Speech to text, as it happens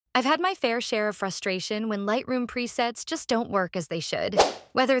I've had my fair share of frustration when Lightroom presets just don't work as they should.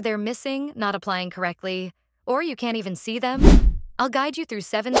 Whether they're missing, not applying correctly, or you can't even see them, I'll guide you through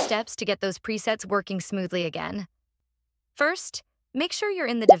 7 steps to get those presets working smoothly again. First, make sure you're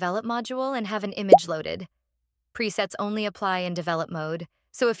in the Develop module and have an image loaded. Presets only apply in Develop mode,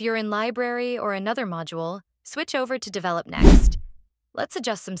 so if you're in Library or another module, switch over to Develop next. Let's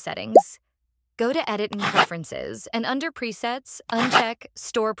adjust some settings. Go to Edit and Preferences, and under Presets, uncheck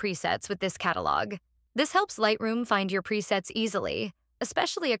Store Presets with this catalog. This helps Lightroom find your presets easily,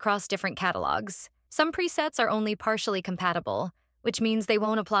 especially across different catalogs. Some presets are only partially compatible, which means they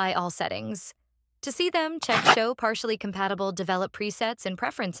won't apply all settings. To see them, check Show Partially Compatible Develop Presets in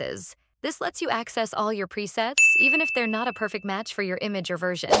Preferences. This lets you access all your presets, even if they're not a perfect match for your image or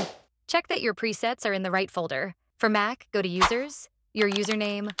version. Check that your presets are in the right folder. For Mac, go to Users, your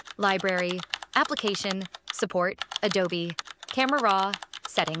username, Library, Application, Support, Adobe, Camera Raw,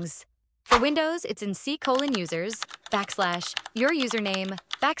 Settings. For Windows, it's in C:\users, / your username,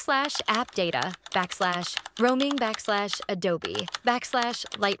 / app data, / roaming, / Adobe, /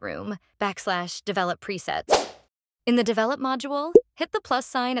 Lightroom, / develop presets. In the Develop module, hit the plus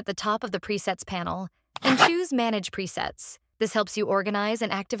sign at the top of the Presets panel and choose Manage Presets. This helps you organize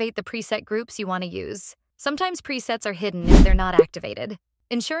and activate the preset groups you want to use. Sometimes presets are hidden if they're not activated.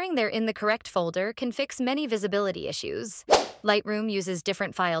 Ensuring they're in the correct folder can fix many visibility issues. Lightroom uses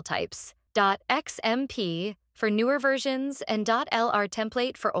different file types, .xmp for newer versions and .lr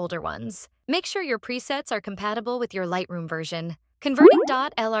template for older ones. Make sure your presets are compatible with your Lightroom version. Converting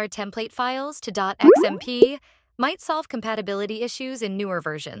 .lr template files to .xmp might solve compatibility issues in newer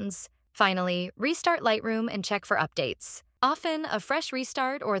versions. Finally, restart Lightroom and check for updates. Often, a fresh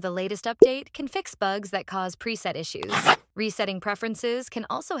restart or the latest update can fix bugs that cause preset issues. Resetting preferences can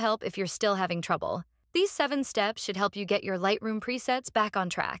also help if you're still having trouble. These 7 steps should help you get your Lightroom presets back on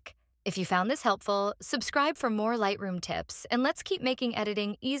track. If you found this helpful, subscribe for more Lightroom tips, and let's keep making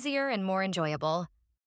editing easier and more enjoyable.